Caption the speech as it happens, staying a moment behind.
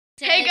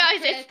Hey guys,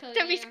 it's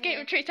Timmy's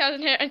Game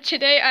 3000 here, and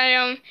today I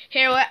am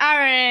here with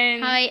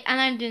Aaron. Hi, and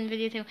I'm doing the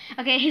video too.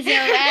 Okay, so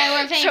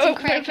we're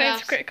playing some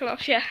Critical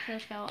Ops, yeah. So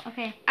let's go.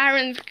 Okay.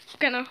 Aaron's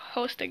gonna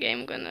host a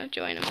game, I'm gonna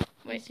join him.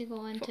 Wait. Let's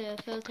go into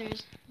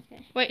filters.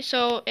 Okay. Wait,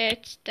 so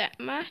it's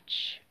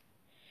deathmatch?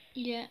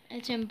 Yeah,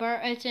 it's in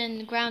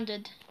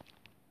grounded.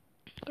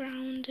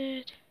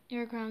 Grounded.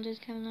 You're grounded,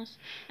 Kevin.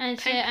 And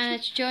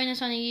it's join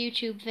us on a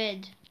YouTube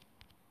vid.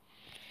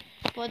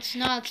 But it's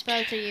not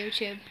spelled to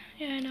YouTube.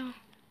 Yeah, I know.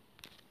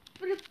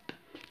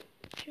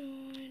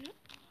 Join.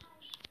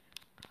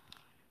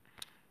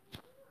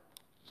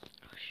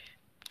 Oh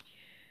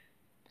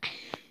shit.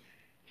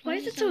 Why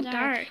is it so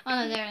dark? Oh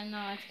no, there,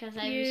 no, it's because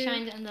I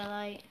shined it in the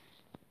light.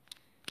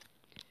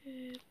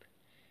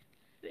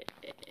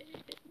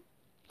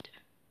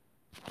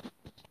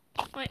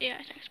 Wait, yeah,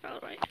 I think I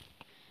spelled it right.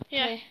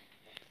 Yeah. Okay.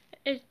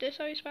 Is this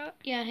how you spell it?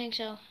 Yeah, I think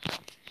so.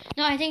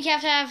 No, I think you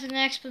have to have an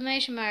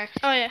exclamation mark.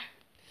 Oh yeah.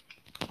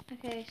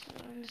 Okay, so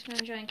I'm just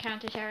gonna join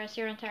counter terrorist.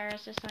 You're on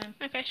terrorist this time.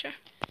 Okay, sure.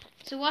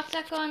 So what's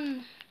that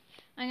gun?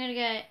 I'm gonna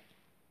get.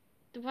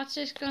 What's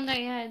this gun that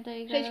you had? That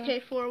you got?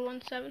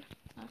 HK417.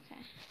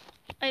 Okay.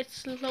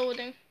 It's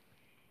loading.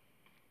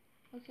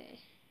 Okay.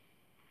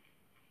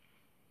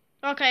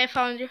 Okay, I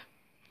found you.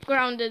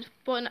 Grounded,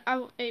 1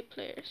 out of 8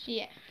 players.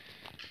 Yeah.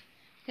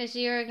 Because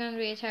you're gonna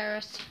be a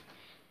terrorist.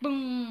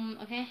 Boom.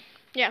 Okay.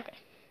 Yeah. Okay.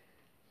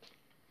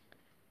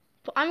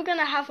 But I'm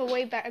gonna have a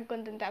way better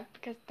gun than that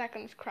because that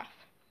gun is crap.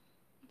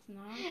 It's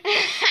not.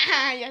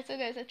 Yes, it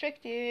is. I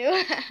tricked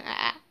you.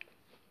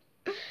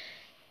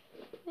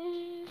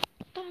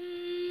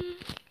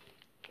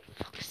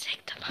 Fuck's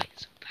sake, the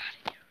light's so bad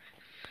in here.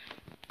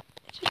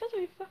 It's because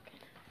we fucking.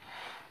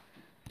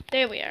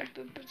 There we are.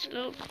 It's a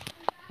little.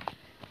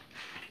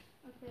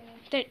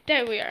 Okay.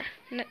 There we are.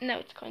 Now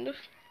it's kind of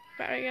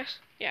better, I guess.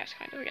 Yeah, it's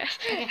kind of, I guess.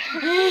 Okay.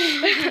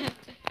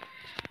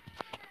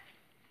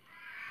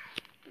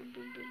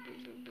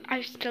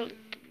 I still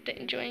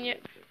didn't join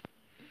yet.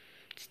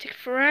 It's taking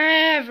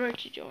forever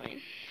to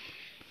join.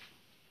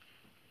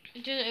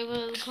 It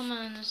will come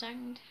on in a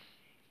second.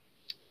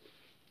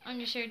 I'm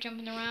just here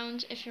jumping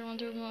around if you're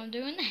wondering what I'm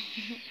doing. I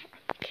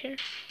don't care.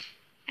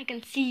 I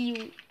can see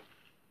you.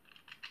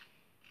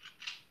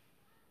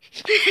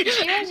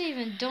 It wasn't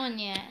even done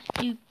yet.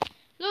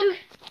 Look,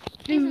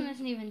 this one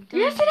isn't even done.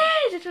 Yes, it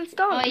is. It's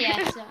installed. Oh yeah,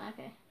 it's done.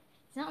 Okay,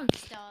 it's not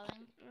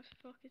installing. What the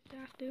fuck is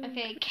that doing?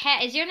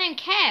 Okay, is your name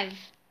Kev?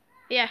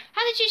 Yeah.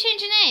 How did you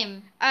change your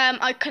name?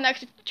 I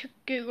connected to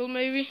Google,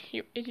 maybe.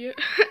 You idiot.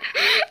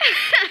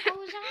 Oh,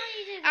 was that how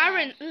you did that?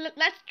 Aaron,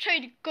 let's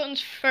trade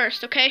guns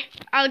first, okay?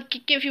 I'll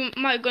give you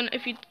my gun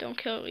if you don't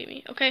kill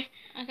me, okay?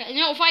 Okay.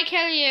 No, if I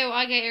kill you,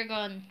 I get your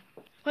gun.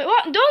 Wait,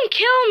 what? Don't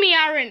kill me,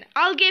 Aaron.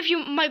 I'll give you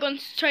my gun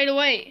straight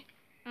away.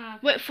 Oh, okay.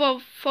 Wait,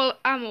 full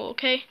ammo,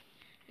 okay?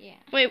 Yeah.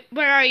 Wait,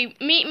 where are you?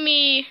 Meet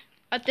me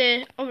at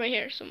the over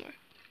here somewhere.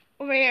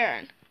 Over here,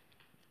 Aaron.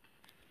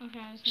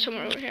 Okay.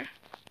 Somewhere over here.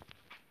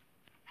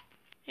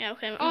 Yeah,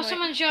 okay. Oh,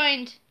 someone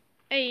joined.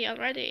 Hey,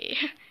 already.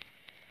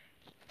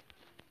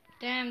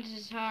 Damn, this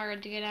is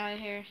hard to get out of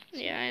here.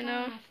 Yeah, I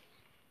know.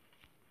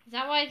 Is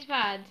that why it's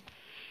bad?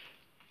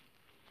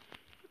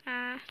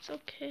 It's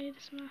okay.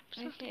 This map's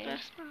not the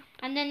best map.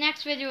 And then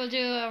next video we'll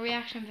do a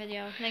reaction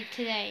video, like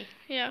today.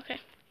 Yeah, okay.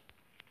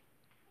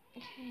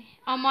 Okay.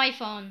 On my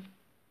phone.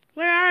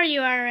 Where are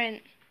you,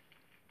 Aaron?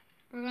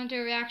 We're going to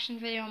do a reaction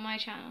video on my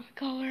channel.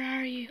 Go, where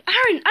are you?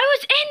 Aaron, I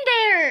was in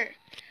there!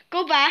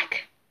 Go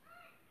back.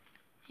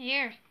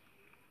 Here.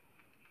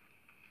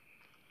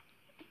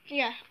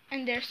 Yeah,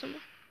 in there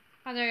somewhere.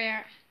 Oh, there you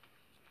are.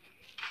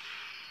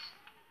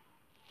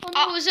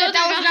 Oh, no,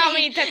 that was not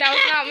me. That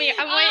was not me.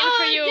 I'm waiting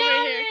for you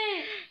over here.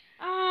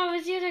 Oh, it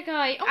was the other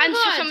guy. Oh and my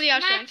God. somebody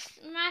else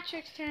joined.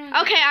 Matrix turn.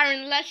 Okay,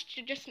 Aaron, let's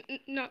just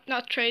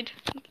not trade.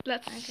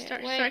 Let's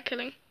start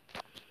killing.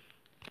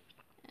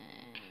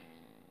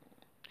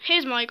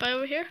 Here's my guy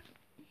over here.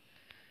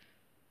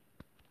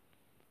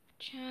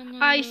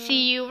 Channel I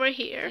see you over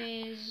here.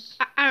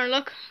 Aaron,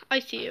 look. I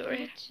see you over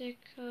here.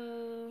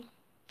 Critical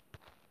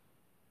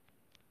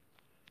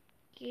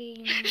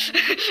gamer.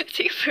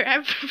 Take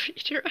forever for you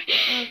to write.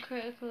 Oh,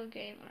 critical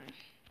gamer.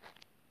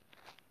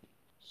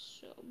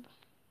 Sub.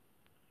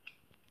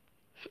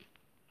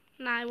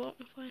 Nah, I won't.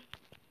 I'm fine.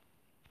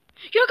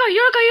 You're a guy.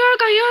 You're a guy. You're a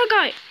guy. You're a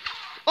guy.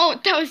 Oh,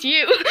 that was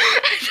you.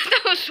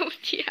 That was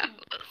somebody else.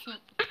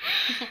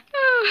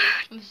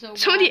 I'm so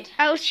somebody bad.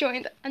 else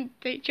joined, and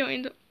they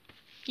joined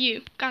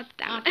you. God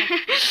damn it.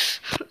 Okay.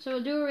 So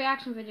we'll do a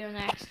reaction video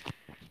next.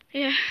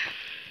 Yeah.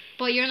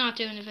 But you're not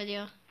doing the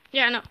video.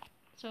 Yeah, no.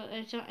 So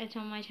it's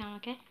on my channel,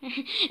 okay?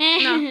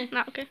 No,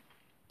 not okay.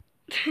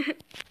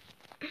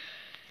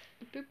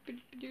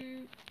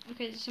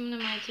 Okay, there's someone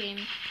on my team.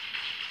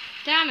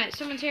 Damn it,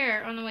 someone's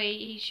here on the way.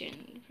 He's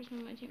shooting. The person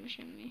on my team is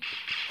shooting me.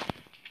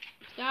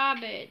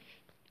 Stop it.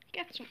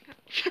 Get some help.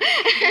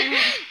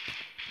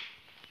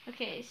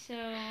 Okay, so.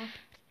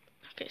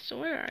 Okay, so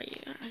where are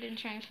you? I'm gonna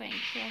try and find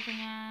Kevin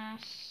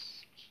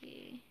Ass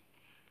key.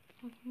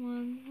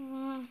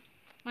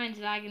 Mine's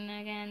lagging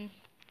again.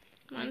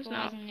 Mine's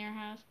like not. in your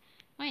house.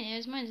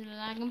 Mine's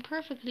lagging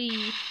perfectly.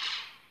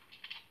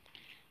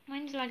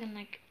 Mine's lagging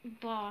like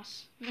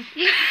boss.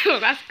 Oh,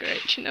 that's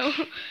great, you know.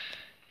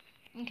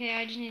 Okay,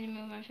 I just need to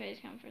move my face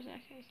cam for a sec.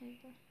 I just need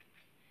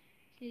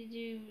to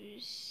do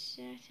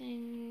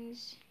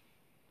settings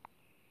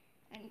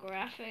and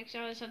graphics. I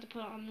always have to put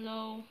it on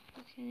low. Are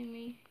you kidding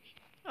me?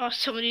 Oh,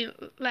 somebody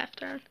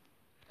left, Aaron.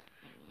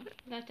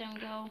 Let them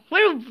go.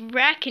 We're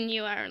wrecking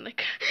you, Aaron.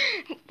 Like,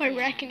 we're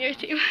wrecking your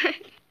team.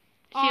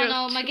 Oh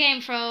no, my game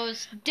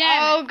froze.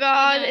 Damn Oh it.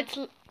 God, Oh, no. it's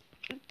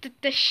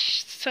the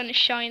sun is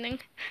shining.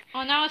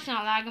 Oh, now it's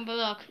not lagging, but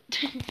look.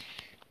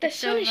 The It's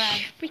sun so is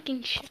bad.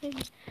 freaking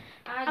shining.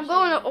 I'll I'm show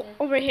going you this.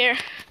 over here.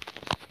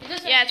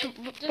 Yeah, it's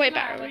doesn't way matter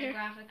better over about the here.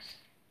 graphics.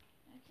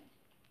 Okay.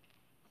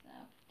 So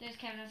there's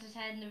Kevin has his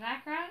head in the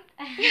background.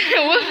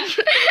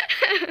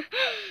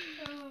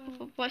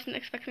 Wasn't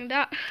expecting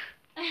that.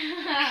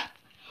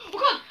 Oh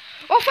God!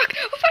 Oh fuck!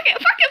 Oh fuck it!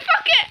 Fuck it!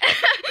 Fuck it!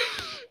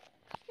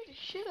 Get the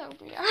shit out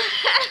of me.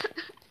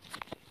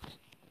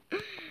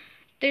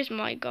 There's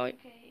my guy.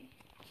 Okay.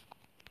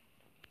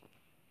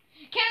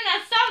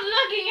 Kevin, stop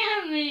looking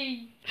at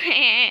me!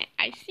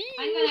 I see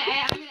I'm you.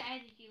 gonna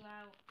edit you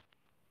out.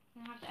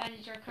 I'm gonna have to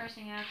edit your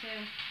cursing out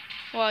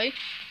too. Why?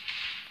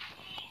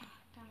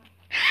 Damn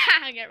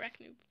it. I get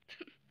wrecked, noob.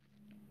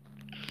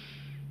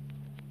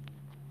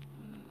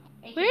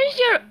 AK-47. Where's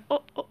your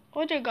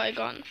other guy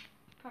gone?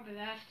 Probably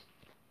left.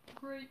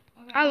 Great.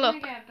 Okay, I'll I'm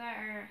look. gonna get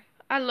better.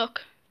 I'll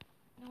look.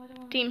 No, I don't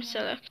want Team to.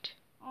 select.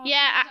 Oh,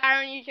 Yeah,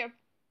 Aaron, you're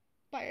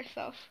by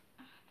yourself.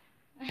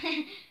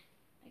 Okay,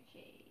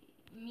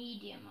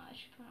 medium I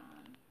should put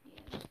on.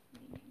 Yes,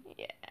 medium.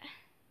 Yeah.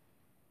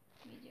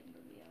 Medium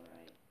will be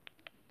alright.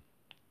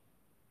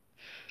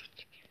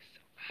 Your game is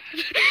so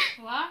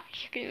bad. What?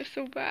 Your game is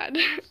so bad.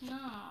 It's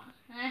not.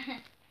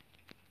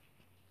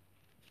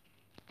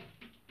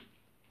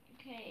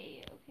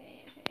 Okay.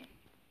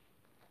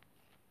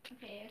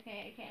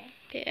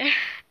 Yeah.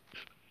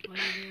 What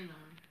are you doing,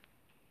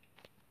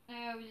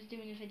 Aaron? I was just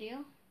doing a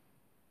video.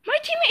 My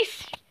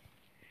teammates.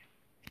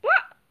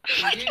 What?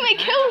 My teammate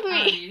killed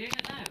Aaron, me. you doing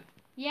it now?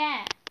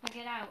 Yeah, I'll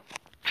get out.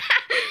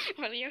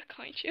 Well, you're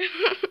kind you.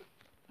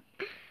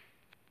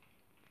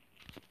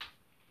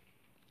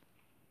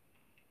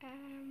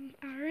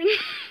 Aaron,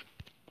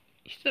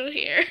 you still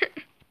here?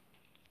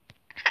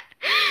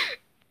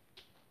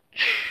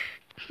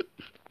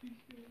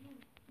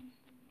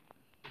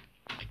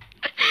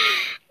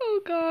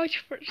 Oh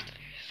gosh, first.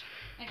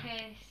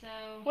 Okay, so.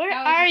 Where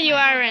that was are just you,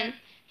 my brother. Aaron?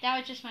 That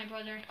was just my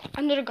brother.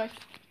 Another guy.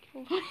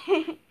 This is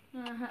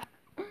my brother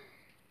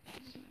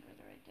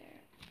right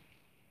there.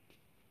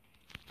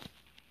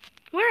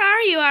 Where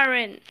are you,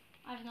 Aaron?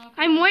 I have no clue.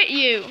 I'm with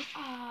you.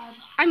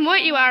 I'm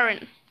with you,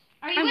 Aaron.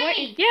 Are you I'm with with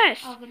me? Yes.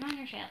 Oh, good on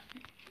yourself.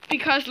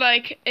 Because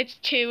like it's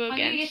two I'm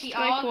gonna get against the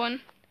like og.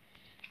 one.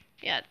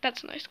 Yeah,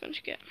 that's a nice gun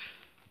to get.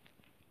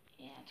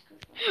 Yeah, it's good.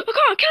 Oh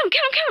come on, kill him,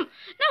 kill him, kill him!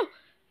 No!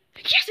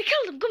 Yes, I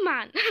killed him, good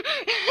man.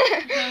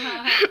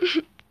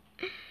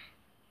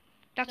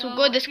 That's So, how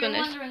good this if you're gun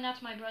is. wondering,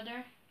 that's my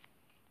brother.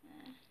 Yeah.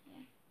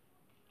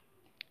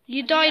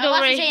 You died I over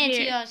wasn't saying to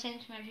you, here. I was saying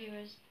to my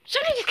viewers.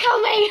 Somebody just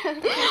killed me!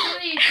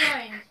 Somebody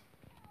joined.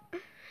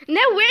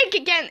 Now we're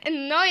getting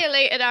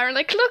annihilated, Aaron.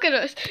 Like, look at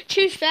us.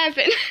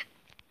 2-7.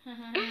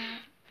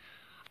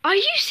 Are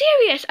you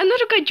serious?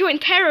 Another guy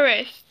joined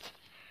terrorists.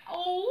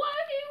 Oh, what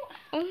are you?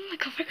 Oh my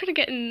god, we're gonna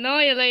get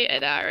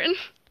annihilated, Aaron.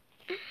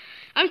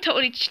 I'm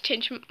totally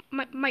changing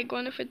my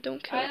gun if I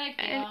don't kill I like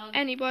the dog.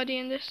 anybody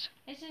in this.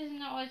 This is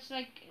no, it's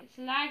like, it's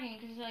lagging,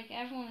 because like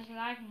everyone is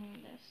lagging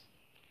in this.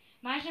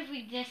 Imagine if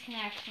we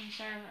disconnect from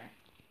server.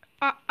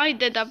 I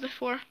did that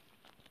before.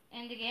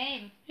 In the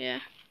game. Yeah.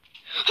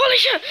 Holy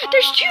shit!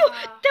 There's two!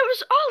 Ah. There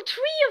was all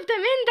 3 of them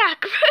in that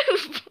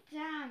group!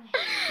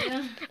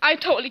 Damn. I'm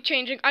totally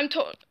changing. I'm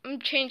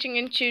changing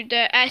into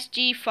the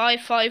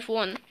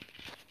SG551.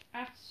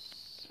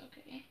 That's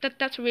okay.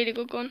 That's a really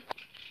good gun.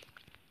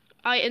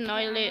 I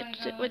annihilated I'm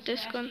gonna it with to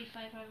this the gun.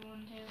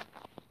 SG551 too.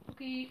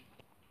 Okay.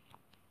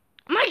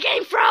 My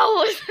game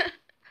froze!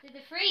 Did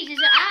it freeze? Is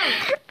it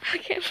out?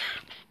 Okay.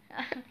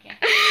 Okay.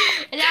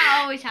 That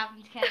always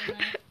happens, Kevin.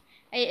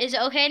 Hey, is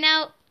it okay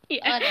now? Yeah.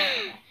 Oh, no,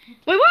 okay.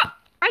 Wait, what?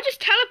 I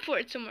just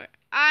teleported somewhere.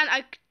 And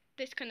I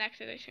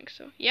disconnected, I think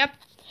so. Yep.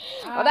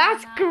 Well,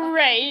 that's no.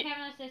 great. Okay, so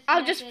Kevin has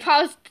I'll just disconnected.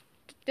 pause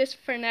this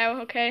for now,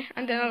 okay?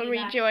 And then I'll Be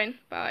back. rejoin.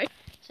 Bye.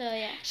 So,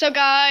 yeah. So,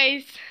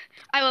 guys,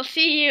 I will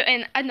see you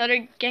in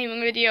another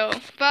gaming video.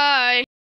 Bye.